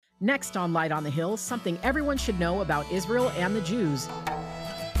Next on Light on the Hill, something everyone should know about Israel and the Jews.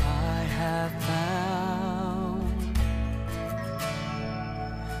 I have found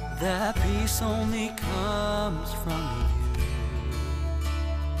that peace only comes from you.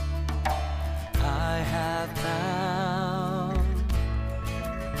 I have found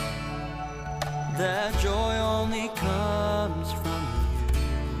that joy only comes from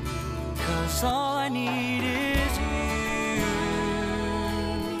you. 'Cause all I need is you.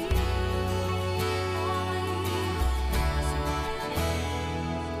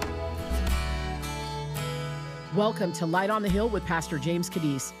 Welcome to Light on the Hill with Pastor James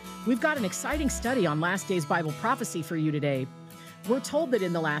Cadiz. We've got an exciting study on last days Bible prophecy for you today. We're told that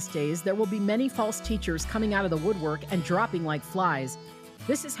in the last days, there will be many false teachers coming out of the woodwork and dropping like flies.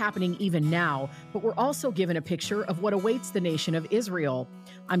 This is happening even now, but we're also given a picture of what awaits the nation of Israel.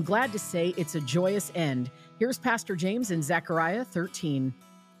 I'm glad to say it's a joyous end. Here's Pastor James in Zechariah 13.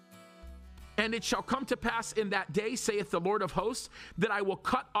 And it shall come to pass in that day, saith the Lord of hosts, that I will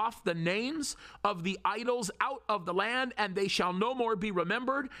cut off the names of the idols out of the land, and they shall no more be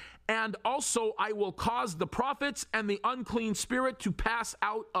remembered. And also I will cause the prophets and the unclean spirit to pass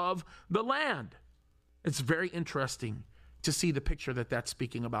out of the land. It's very interesting to see the picture that that's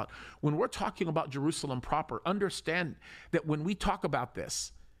speaking about. When we're talking about Jerusalem proper, understand that when we talk about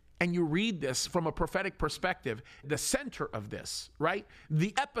this, and you read this from a prophetic perspective, the center of this, right?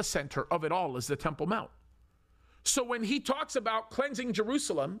 The epicenter of it all is the Temple Mount. So when he talks about cleansing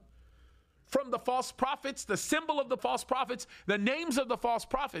Jerusalem from the false prophets, the symbol of the false prophets, the names of the false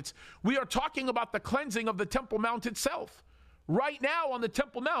prophets, we are talking about the cleansing of the Temple Mount itself. Right now on the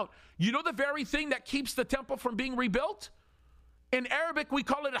Temple Mount, you know the very thing that keeps the temple from being rebuilt? In Arabic, we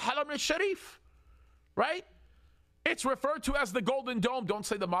call it a Haram al-Sharif, right? It's referred to as the Golden Dome. Don't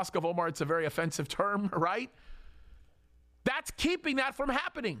say the Mosque of Omar. It's a very offensive term, right? That's keeping that from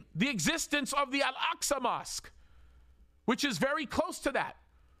happening. The existence of the Al-Aqsa Mosque, which is very close to that.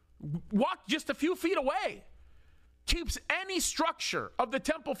 Walk just a few feet away. Keeps any structure of the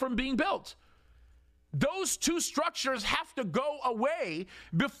temple from being built. Those two structures have to go away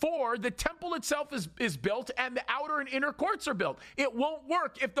before the temple itself is built and the outer and inner courts are built. It won't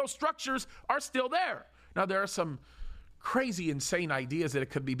work if those structures are still there. Now, there are some crazy, insane ideas that it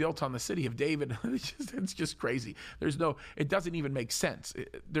could be built on the city of David. It's just crazy. It doesn't even make sense.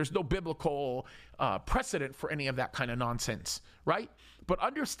 There's no biblical precedent for any of that kind of nonsense, right? But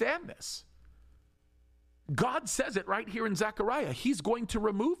understand this. God says it right here in Zechariah. He's going to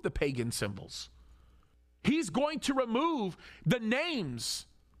remove the pagan symbols. He's going to remove the names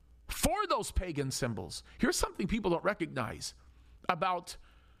for those pagan symbols. Here's something people don't recognize about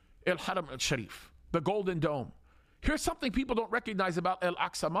Al-Haram al-Sharif, the Golden Dome. Here's something people don't recognize about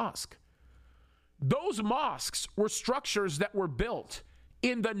Al-Aqsa Mosque. Those mosques were structures that were built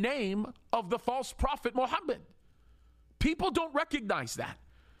in the name of the false prophet Muhammad. People don't recognize that.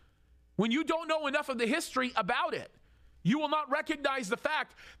 When you don't know enough of the history about it, you will not recognize the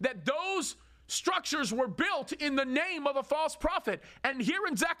fact that those structures were built in the name of a false prophet. And here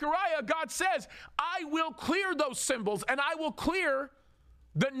in Zechariah, God says, I will clear those symbols and I will clear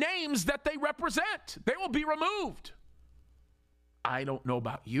the names that they represent. They will be removed. I don't know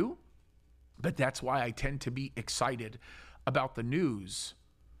about you, but that's why I tend to be excited about the news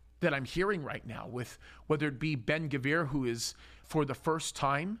that I'm hearing right now, with whether it be Ben-Gvir, who is for the first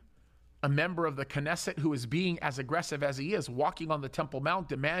time a member of the Knesset, who is being as aggressive as he is, walking on the Temple Mount,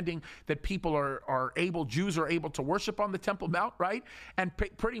 demanding that people Jews are able to worship on the Temple Mount, right? And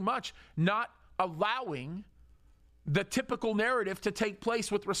pretty much not allowing the typical narrative to take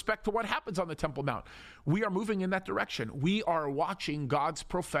place with respect to what happens on the Temple Mount. We are moving in that direction. We are watching God's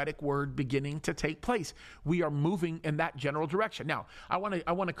prophetic word beginning to take place. We are moving in that general direction. Now, I want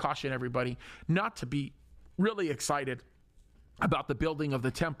to caution everybody not to be really excited about the building of the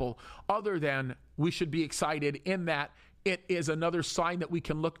temple, other than we should be excited in that it is another sign that we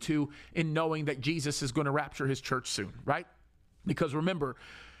can look to in knowing that Jesus is going to rapture his church soon, right? Because remember,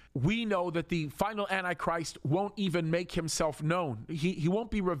 we know that the final Antichrist won't even make himself known. He won't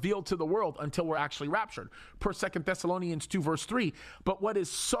be revealed to the world until we're actually raptured, per 2 Thessalonians 2 verse 3. But what is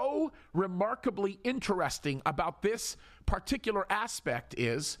so remarkably interesting about this particular aspect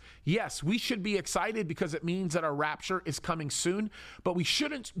is, yes, we should be excited because it means that our rapture is coming soon, but we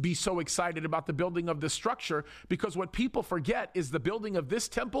shouldn't be so excited about the building of this structure, because what people forget is the building of this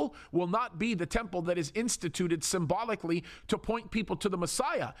temple will not be the temple that is instituted symbolically to point people to the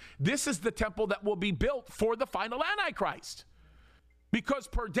Messiah. This is the temple that will be built for the final Antichrist. Because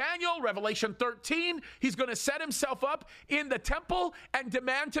per Daniel, Revelation 13, he's going to set himself up in the temple and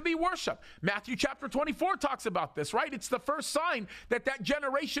demand to be worshiped. Matthew chapter 24 talks about this, right? It's the first sign that that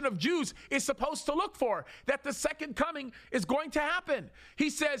generation of Jews is supposed to look for, that the second coming is going to happen. He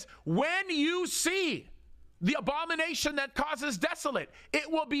says, when you see the abomination that causes desolate,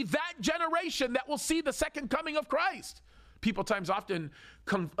 it will be that generation that will see the second coming of Christ. People times often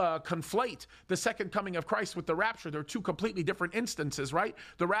conflate the second coming of Christ with the rapture. They're two completely different instances, right?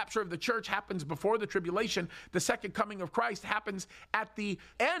 The rapture of the church happens before the tribulation. The second coming of Christ happens at the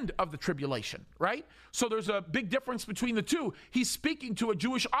end of the tribulation, right? So there's a big difference between the two. He's speaking to a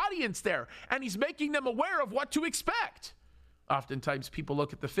Jewish audience there, and he's making them aware of what to expect. Oftentimes people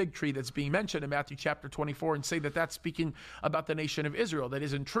look at the fig tree that's being mentioned in Matthew chapter 24 and say that that's speaking about the nation of Israel. That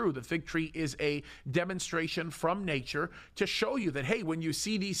isn't true. The fig tree is a demonstration from nature to show you that, hey, when you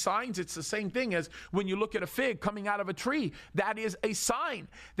see these signs, it's the same thing as when you look at a fig coming out of a tree. That is a sign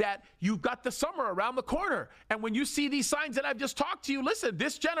that you've got the summer around the corner. And when you see these signs that I've just talked to you, listen,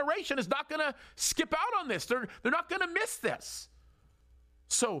 this generation is not going to skip out on this. They're not going to miss this.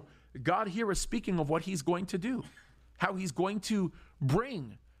 So God here is speaking of what he's going to do. How he's going to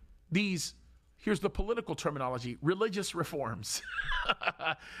bring these, here's the political terminology, religious reforms,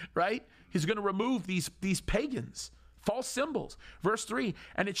 right? He's going to remove these pagans, false symbols. Verse 3,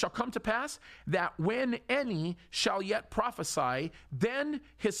 and it shall come to pass that when any shall yet prophesy, then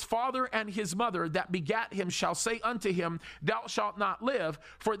his father and his mother that begat him shall say unto him, thou shalt not live,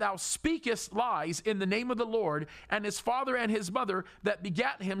 for thou speakest lies in the name of the Lord, and his father and his mother that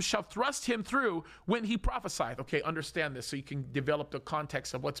begat him shall thrust him through when he prophesieth. Okay, understand this so you can develop the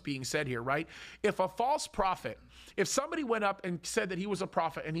context of what's being said here, right? If a false prophet, if somebody went up and said that he was a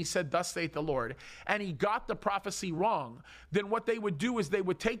prophet and he said, thus saith the Lord, and he got the prophecy wrong, then what they would do is they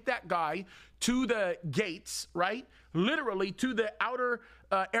would take that guy to the gates, right? Literally to the outer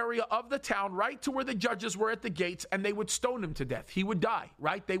area of the town, right to where the judges were at the gates, and they would stone him to death. He would die,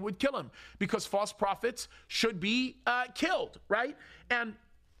 right? They would kill him because false prophets should be killed, right? And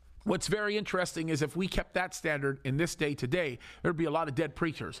what's very interesting is if we kept that standard in this day today, there'd be a lot of dead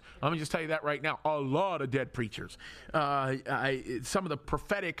preachers. Let me just tell you that right now. A lot of dead preachers. Some of the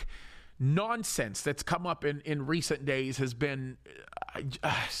prophetic nonsense that's come up in recent days has been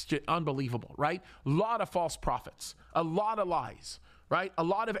unbelievable, right? A lot of false prophets, a lot of lies, right? A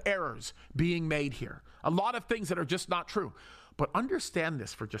lot of errors being made here. A lot of things that are just not true. But understand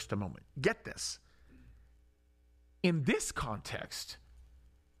this for just a moment. Get this. In this context,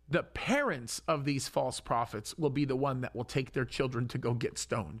 the parents of these false prophets will be the one that will take their children to go get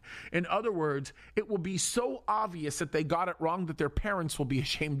stoned. In other words, it will be so obvious that they got it wrong that their parents will be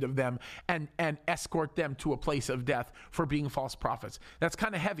ashamed of them and escort them to a place of death for being false prophets. That's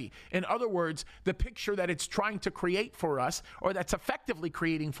kind of heavy. In other words, the picture that it's trying to create for us, or that's effectively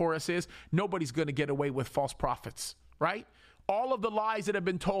creating for us, is nobody's going to get away with false prophets, right? All of the lies that have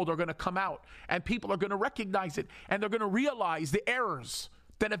been told are going to come out, and people are going to recognize it, and they're going to realize the errors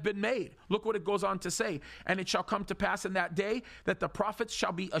that have been made. Look what it goes on to say. And it shall come to pass in that day that the prophets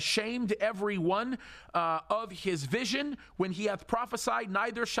shall be ashamed every one of his vision when he hath prophesied,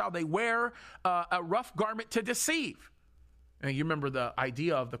 neither shall they wear a rough garment to deceive. And you remember the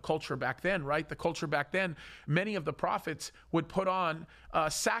idea of the culture back then, right? The culture back then, many of the prophets would put on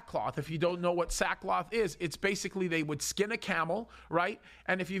sackcloth. If you don't know what sackcloth is, it's basically they would skin a camel, right?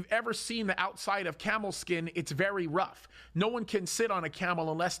 And if you've ever seen the outside of camel skin, it's very rough. No one can sit on a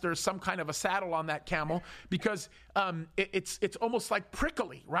camel unless there's some kind of a saddle on that camel, because it's almost like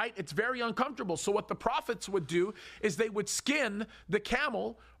prickly, right? It's very uncomfortable. So what the prophets would do is they would skin the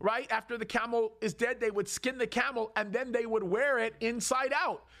camel, right? After the camel is dead, they would skin the camel, and then they would wear it inside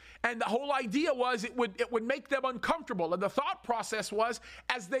out. And the whole idea was it would make them uncomfortable. And the thought process was,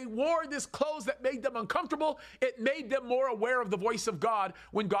 as they wore this clothes that made them uncomfortable, it made them more aware of the voice of God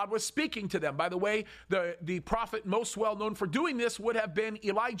when God was speaking to them. By the way, the prophet most well known for doing this would have been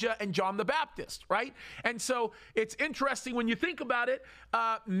Elijah and John the Baptist, right? And so it's interesting when you think about it,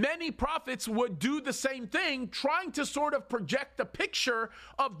 many prophets would do the same thing, trying to sort of project the picture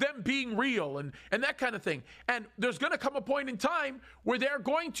of them being real and that kind of thing. And there's going to come a point in time where they're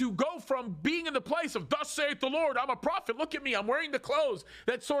going to go from being in the place of, thus saith the Lord, I'm a prophet, look at me, I'm wearing the clothes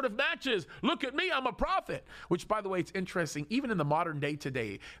that sort of matches, look at me, I'm a prophet. Which, by the way, it's interesting, even in the modern day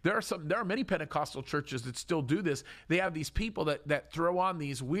today, there are many Pentecostal churches that still do this. They have these people that throw on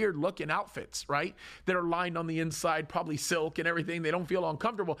these weird looking outfits, right, that are lined on the inside, probably silk and everything. They don't feel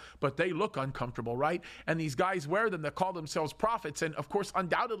uncomfortable, but they look uncomfortable, right? And these guys wear them that call themselves prophets, and of course,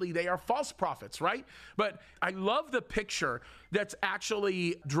 undoubtedly, they are false prophets, right? But I love the picture that's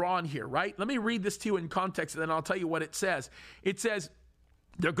actually drawn here, right? Let me read this to you in context, and then I'll tell you what it says. It says,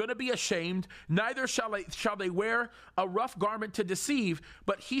 They're going to be ashamed, neither shall they wear a rough garment to deceive,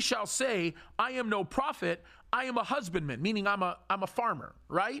 but he shall say, I am no prophet, I am a husbandman, meaning I'm a farmer,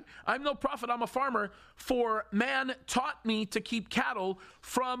 right? I'm no prophet, I'm a farmer, for man taught me to keep cattle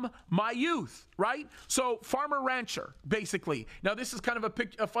from my youth, right? So farmer rancher, basically. Now this is kind of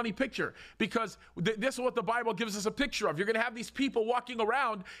a funny picture, because this is what the Bible gives us a picture of. You're going to have these people walking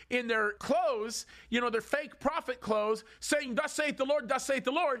around in their clothes, their fake prophet clothes, saying, thus saith the Lord, thus saith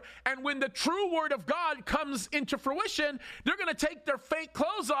the Lord. And when the true word of God comes into fruition, they're going to take their fake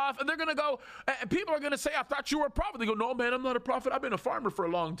clothes off, and they're going to go, and people are going to say, I thought you were a prophet. They go, no, man, I'm not a prophet. I've been a farmer for a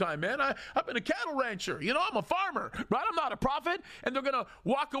long time, man. I've been a cattle rancher. I'm a farmer, right? I'm not a prophet. And they're going to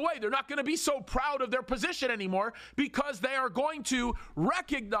walk away. They're not going to be so proud of their position anymore, because they are going to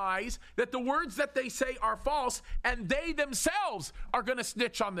recognize that the words that they say are false, and they themselves are going to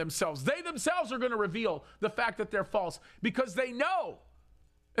snitch on themselves. They themselves are going to reveal the fact that they're false, because they know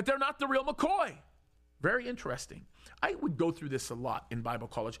that they're not the real McCoy. Very interesting. I would go through this a lot in Bible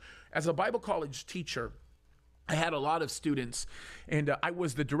college. As a Bible college teacher, I had a lot of students, and I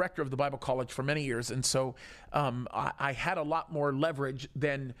was the director of the Bible college for many years, and so I had a lot more leverage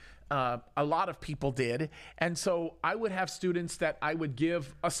than a lot of people did. And so I would have students that I would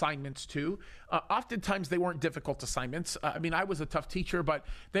give assignments to. Oftentimes they weren't difficult assignments. I was a tough teacher, but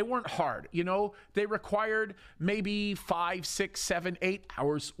they weren't hard. They required maybe 5, 6, 7, 8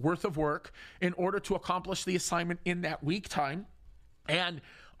 hours worth of work in order to accomplish the assignment in that week time. And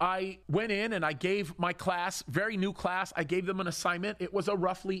I went in and I gave my class, very new class, I gave them an assignment. It was a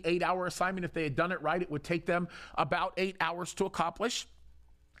roughly 8-hour assignment. If they had done it right, it would take them about 8 hours to accomplish.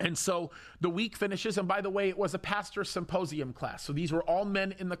 And so the week finishes, and by the way, it was a pastor symposium class. So these were all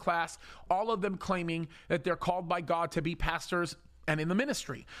men in the class, all of them claiming that they're called by God to be pastors and in the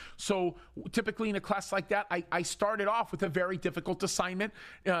ministry. So typically in a class like that, I started off with a very difficult assignment,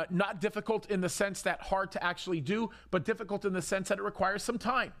 not difficult in the sense that hard to actually do, but difficult in the sense that it requires some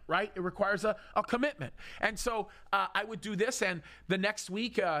time, right? It requires a commitment. And so I would do this, and the next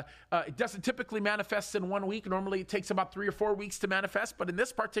week, it doesn't typically manifest in 1 week. Normally it takes about 3 or 4 weeks to manifest, but in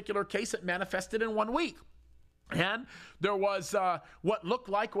this particular case, it manifested in 1 week. And there was what looked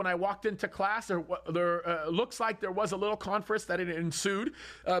like, when I walked into class, looks like there was a little conference that had ensued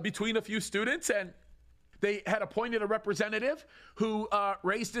between a few students, and they had appointed a representative who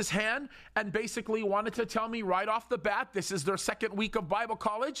raised his hand and basically wanted to tell me right off the bat, this is their second week of Bible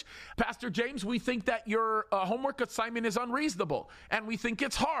college, Pastor James, we think that your homework assignment is unreasonable, and we think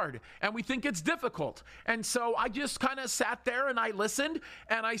it's hard, and we think it's difficult. And so I just kind of sat there and I listened,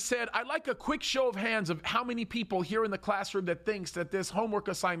 and I said, I'd like a quick show of hands of how many people here in the classroom that thinks that this homework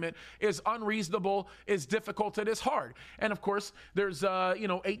assignment is unreasonable, is difficult, and is hard. And of course, there's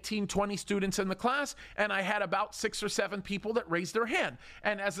 18, 20 students in the class, and I had about 6 or 7 people that raised their hand.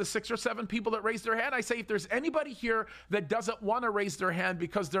 And as the 6 or 7 people that raised their hand, I say, if there's anybody here that doesn't want to raise their hand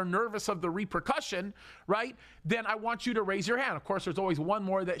because they're nervous of the repercussion, right, then I want you to raise your hand. Of course, there's always one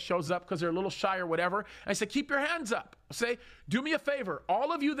more that shows up because they're a little shy or whatever. I say, keep your hands up. I say, do me a favor.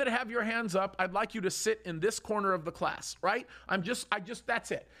 All of you that have your hands up, I'd like you to sit in this corner of the class, right?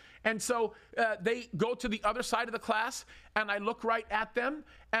 That's it. And so they go to the other side of the class, and I look right at them,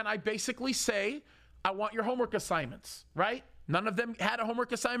 and I basically say, I want your homework assignments, right? None of them had a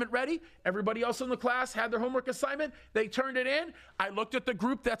homework assignment ready. Everybody else in the class had their homework assignment. They turned it in. I looked at the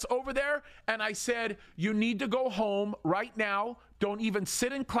group that's over there, and I said, you need to go home right now. Don't even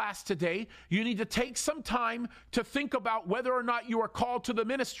sit in class today. You need to take some time to think about whether or not you are called to the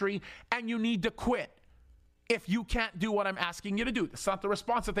ministry, and you need to quit if you can't do what I'm asking you to do. That's not the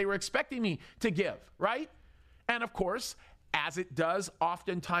response that they were expecting me to give, right? And of course, as it does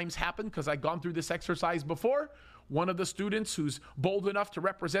oftentimes happen, because I've gone through this exercise before, one of the students who's bold enough to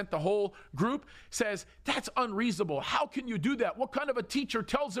represent the whole group says, that's unreasonable. How can you do that? What kind of a teacher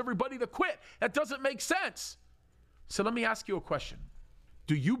tells everybody to quit? That doesn't make sense. So let me ask you a question.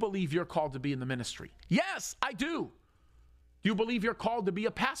 Do you believe you're called to be in the ministry? Yes, I do. Do you believe you're called to be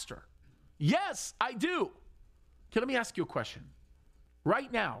a pastor? Yes, I do. Okay, let me ask you a question.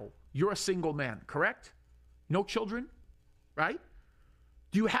 Right now, you're a single man, correct? No children? Right?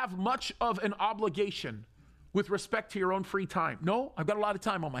 Do you have much of an obligation with respect to your own free time? No, I've got a lot of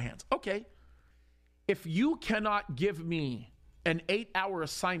time on my hands. Okay. If you cannot give me an 8-hour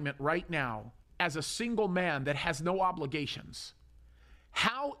assignment right now as a single man that has no obligations,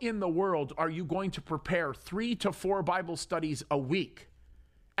 how in the world are you going to prepare 3 to 4 Bible studies a week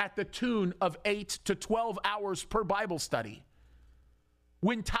at the tune of 8 to 12 hours per Bible study?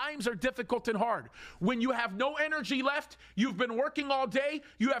 When times are difficult and hard, when you have no energy left, you've been working all day,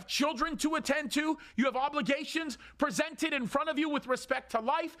 you have children to attend to, you have obligations presented in front of you with respect to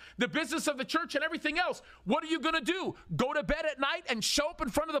life, the business of the church, and everything else. What are you going to do? Go to bed at night and show up in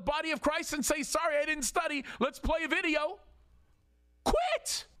front of the body of Christ and say, sorry, I didn't study. Let's play a video.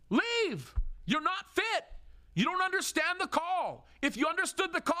 Quit. Leave. You're not fit. You don't understand the call. If you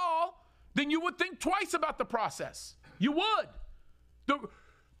understood the call, then you would think twice about the process. You would.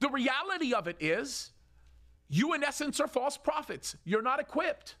 The reality of it is, you in essence are false prophets. You're not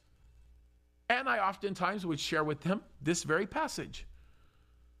equipped. And I oftentimes would share with them this very passage,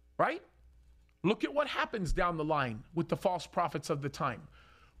 right? Look at what happens down the line with the false prophets of the time.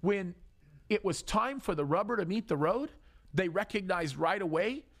 When it was time for the rubber to meet the road, they recognized right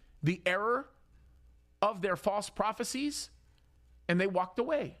away the error of their false prophecies, and they walked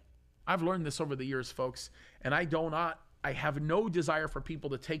away. I've learned this over the years, folks, and I have no desire for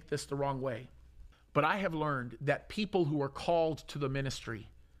people to take this the wrong way. But I have learned that people who are called to the ministry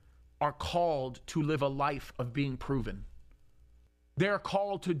are called to live a life of being proven. They're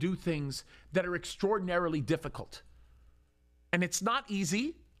called to do things that are extraordinarily difficult. And it's not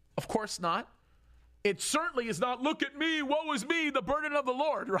easy, of course not. It certainly is not, look at me, woe is me, the burden of the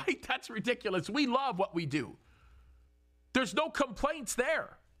Lord, right? That's ridiculous. We love what we do. There's no complaints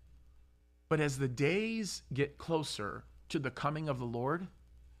there. But as the days get closer to the coming of the Lord,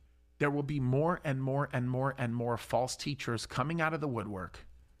 there will be more and more and more and more false teachers coming out of the woodwork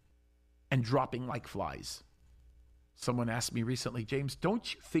and dropping like flies. Someone asked me recently, James,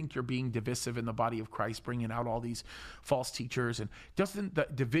 don't you think you're being divisive in the body of Christ, bringing out all these false teachers? And doesn't the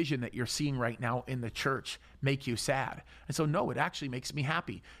division that you're seeing right now in the church make you sad? And so, no, it actually makes me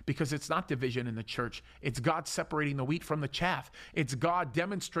happy, because it's not division in the church. It's God separating the wheat from the chaff. It's God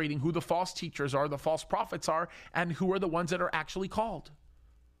demonstrating who the false teachers are, the false prophets are, and who are the ones that are actually called.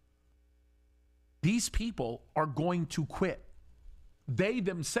 These people are going to quit. They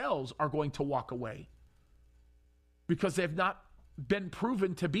themselves are going to walk away, because they've not been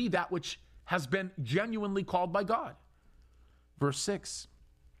proven to be that which has been genuinely called by God. Verse 6,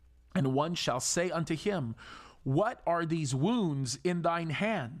 and one shall say unto him, what are these wounds in thine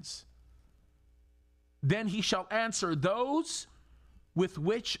hands? Then he shall answer, those with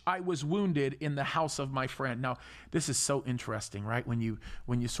which I was wounded in the house of my friend. Now, this is so interesting, right? When you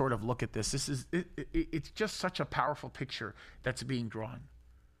sort of look at this, it's just such a powerful picture that's being drawn.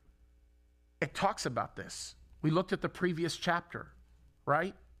 It talks about this. We looked at the previous chapter,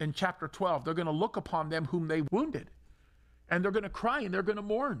 right? In chapter 12, they're going to look upon them whom they wounded, and they're going to cry and they're going to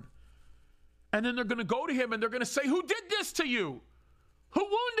mourn. And then they're going to go to him and they're going to say, who did this to you? Who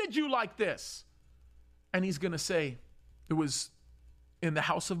wounded you like this? And he's going to say, it was in the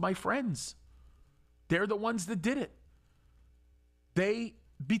house of my friends. They're the ones that did it. They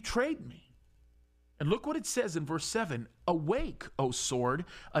betrayed me. And look what it says in verse 7. Awake, O sword,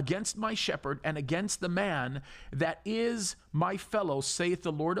 against my shepherd and against the man that is my fellow, saith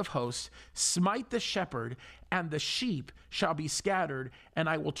the Lord of hosts. Smite the shepherd, and the sheep shall be scattered, and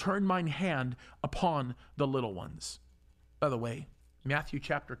I will turn mine hand upon the little ones. By the way, Matthew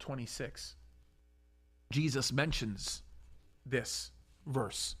chapter 26, Jesus mentions this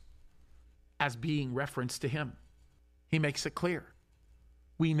verse as being referenced to him. He makes it clear.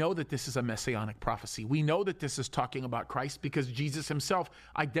 We know that this is a messianic prophecy. We know that this is talking about Christ because Jesus himself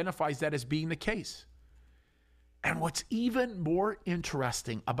identifies that as being the case. And what's even more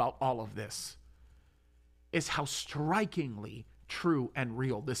interesting about all of this is how strikingly true and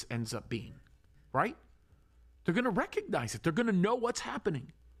real this ends up being, right? They're going to recognize it. They're going to know what's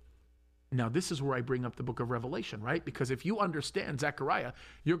happening. Now, this is where I bring up the book of Revelation, right? Because if you understand Zechariah,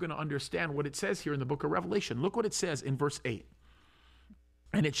 you're going to understand what it says here in the book of Revelation. Look what it says in verse 8.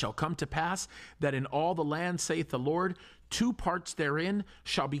 And it shall come to pass that in all the land, saith the Lord, 2 parts therein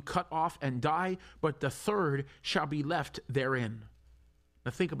shall be cut off and die, but the third shall be left therein.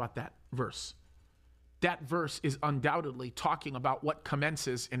 Now think about that verse. That verse is undoubtedly talking about what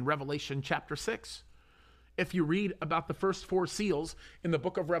commences in Revelation chapter 6. If you read about the first 4 seals in the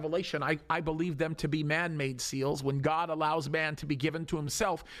book of Revelation, I believe them to be man-made seals. When God allows man to be given to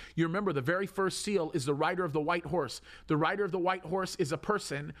himself, you remember the very first seal is the rider of the white horse. The rider of the white horse is a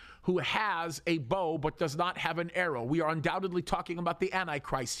person who has a bow but does not have an arrow. We are undoubtedly talking about the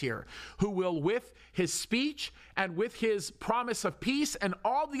Antichrist here, who will, with his speech and with his promise of peace and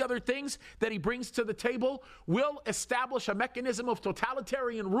all the other things that he brings to the table, will establish a mechanism of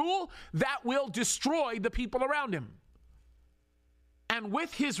totalitarian rule that will destroy the people around him. And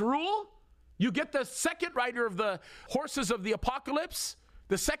with his rule, you get the second rider of the horses of the apocalypse,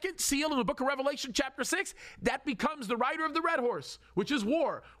 The second seal in the book of Revelation, chapter 6, that becomes the rider of the red horse, which is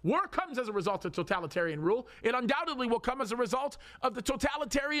war. War comes as a result of totalitarian rule. It undoubtedly will come as a result of the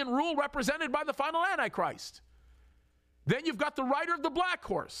totalitarian rule represented by the final Antichrist. Then you've got the rider of the black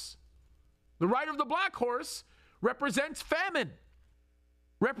horse. The rider of the black horse represents famine,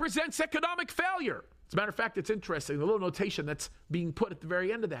 represents economic failure. As a matter of fact, it's interesting, the little notation that's being put at the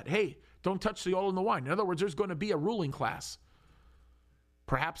very end of that. Hey, don't touch the oil and the wine. In other words, there's going to be a ruling class.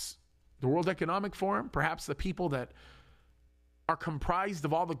 Perhaps the World Economic Forum, perhaps the people that are comprised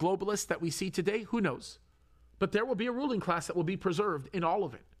of all the globalists that we see today, who knows? But there will be a ruling class that will be preserved in all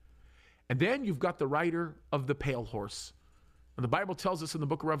of it. And then you've got the rider of the pale horse. And the Bible tells us in the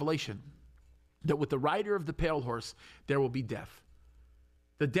book of Revelation that with the rider of the pale horse, there will be death.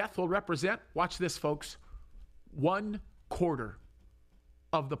 The death will represent, watch this folks, 1/4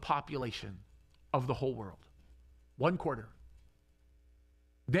 of the population of the whole world. 1/4.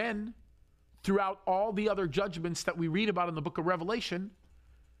 Then, throughout all the other judgments that we read about in the book of Revelation,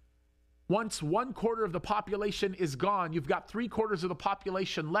 once 1/4 of the population is gone, you've got 3/4 of the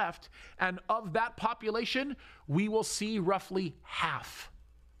population left. And of that population, we will see roughly half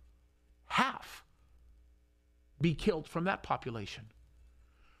be killed from that population.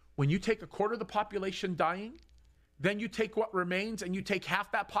 When you take 1/4 of the population dying, then you take what remains and you take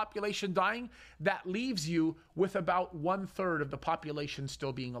half that population dying, that leaves you with about 1/3 of the population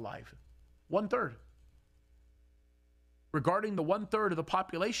still being alive. 1/3. Regarding the 1/3 of the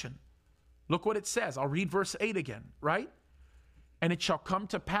population, look what it says. I'll read verse 8 again, right? And it shall come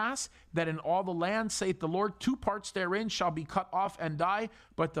to pass that in all the land, saith the Lord, 2 parts therein shall be cut off and die,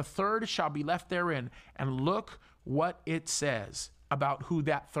 but the 1/3 shall be left therein. And look what it says about who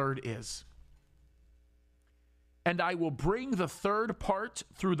that 1/3 is. And I will bring the 1/3 part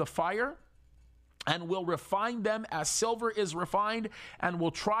through the fire, and will refine them as silver is refined, and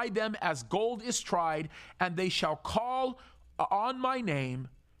will try them as gold is tried, and they shall call on my name,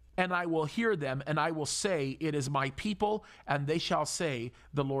 and I will hear them, and I will say, it is my people, and they shall say,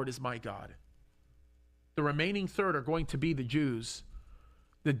 the Lord is my God. The remaining 1/3 are going to be the Jews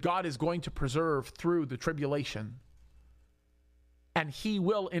that God is going to preserve through the tribulation. And he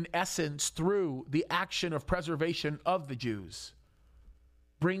will, in essence, through the action of preservation of the Jews,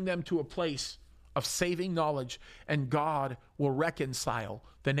 bring them to a place of saving knowledge, and God will reconcile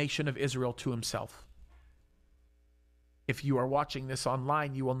the nation of Israel to himself. If you are watching this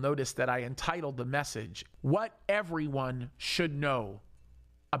online, you will notice that I entitled the message, What Everyone Should Know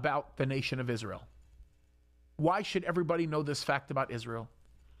About the Nation of Israel. Why should everybody know this fact about Israel?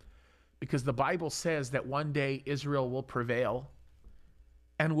 Because the Bible says that one day Israel will prevail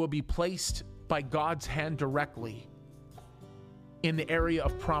and will be placed by God's hand directly in the area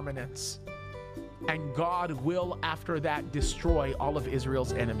of prominence. And God will, after that, destroy all of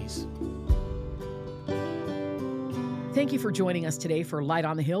Israel's enemies. Thank you for joining us today for Light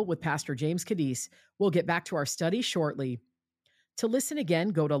on the Hill with Pastor James Cadiz. We'll get back to our study shortly. To listen again,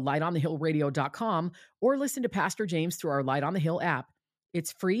 go to lightonthehillradio.com or listen to Pastor James through our Light on the Hill app.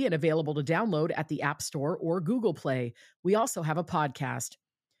 It's free and available to download at the App Store or Google Play. We also have a podcast.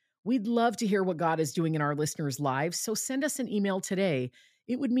 We'd love to hear what God is doing in our listeners' lives, so send us an email today.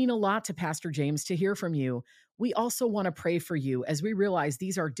 It would mean a lot to Pastor James to hear from you. We also want to pray for you as we realize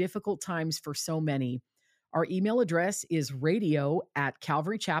these are difficult times for so many. Our email address is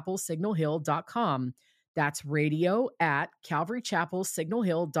radio@calvarychapelsignalhill.com. That's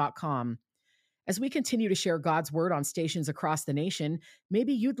radio@calvarychapelsignalhill.com. As we continue to share God's word on stations across the nation,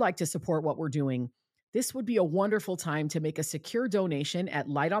 maybe you'd like to support what we're doing. This would be a wonderful time to make a secure donation at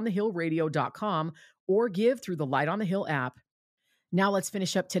lightonthehillradio.com or give through the Light on the Hill app. Now let's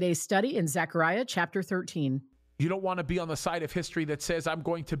finish up today's study in Zechariah chapter 13. You don't want to be on the side of history that says, I'm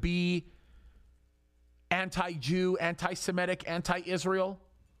going to be anti-Jew, anti-Semitic, anti-Israel.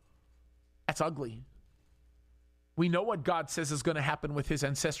 That's ugly. We know what God says is going to happen with his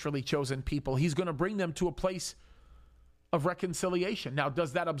ancestrally chosen people. He's going to bring them to a place of reconciliation. Now,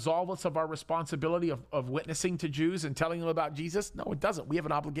 does that absolve us of our responsibility of witnessing to Jews and telling them about Jesus? No, it doesn't. We have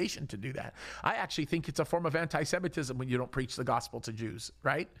an obligation to do that. I actually think it's a form of anti-Semitism when you don't preach the gospel to Jews,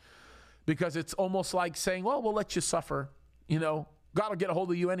 right? Because it's almost like saying, well, we'll let you suffer. You know, God will get a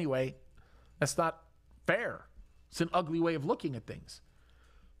hold of you anyway. That's not fair. It's an ugly way of looking at things.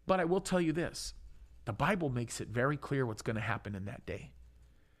 But I will tell you this. The Bible makes it very clear what's going to happen in that day.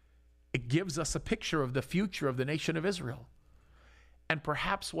 It gives us a picture of the future of the nation of Israel. And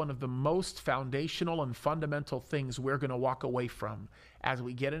perhaps one of the most foundational and fundamental things we're going to walk away from as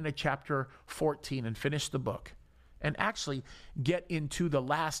we get into chapter 14 and finish the book, and actually get into the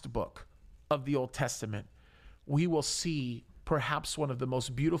last book of the Old Testament, we will see perhaps one of the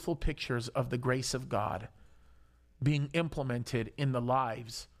most beautiful pictures of the grace of God being implemented in the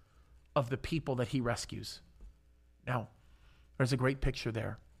lives of the people that he rescues. Now, there's a great picture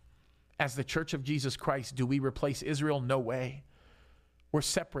there. As the Church of Jesus Christ, do we replace Israel? No way. We're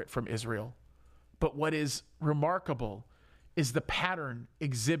separate from Israel. But what is remarkable is the pattern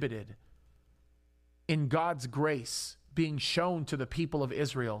exhibited in God's grace being shown to the people of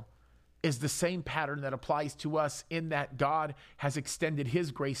Israel is the same pattern that applies to us, in that God has extended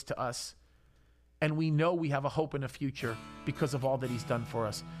his grace to us. And we know we have a hope in the future because of all that he's done for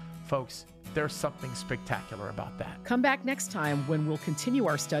us. Folks, there's something spectacular about that. Come back next time when we'll continue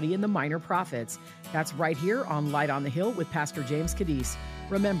our study in the Minor Prophets. That's right here on Light on the Hill with Pastor James Kaddis.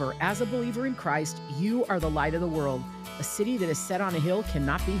 Remember, as a believer in Christ, you are the light of the world. A city that is set on a hill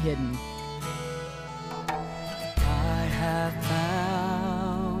cannot be hidden. I have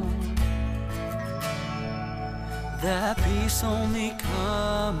found that peace only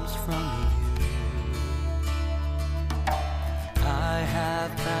comes from you. I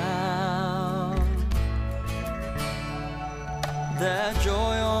have found that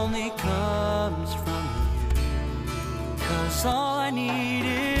joy only comes from you. 'Cause all I need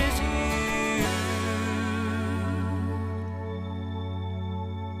is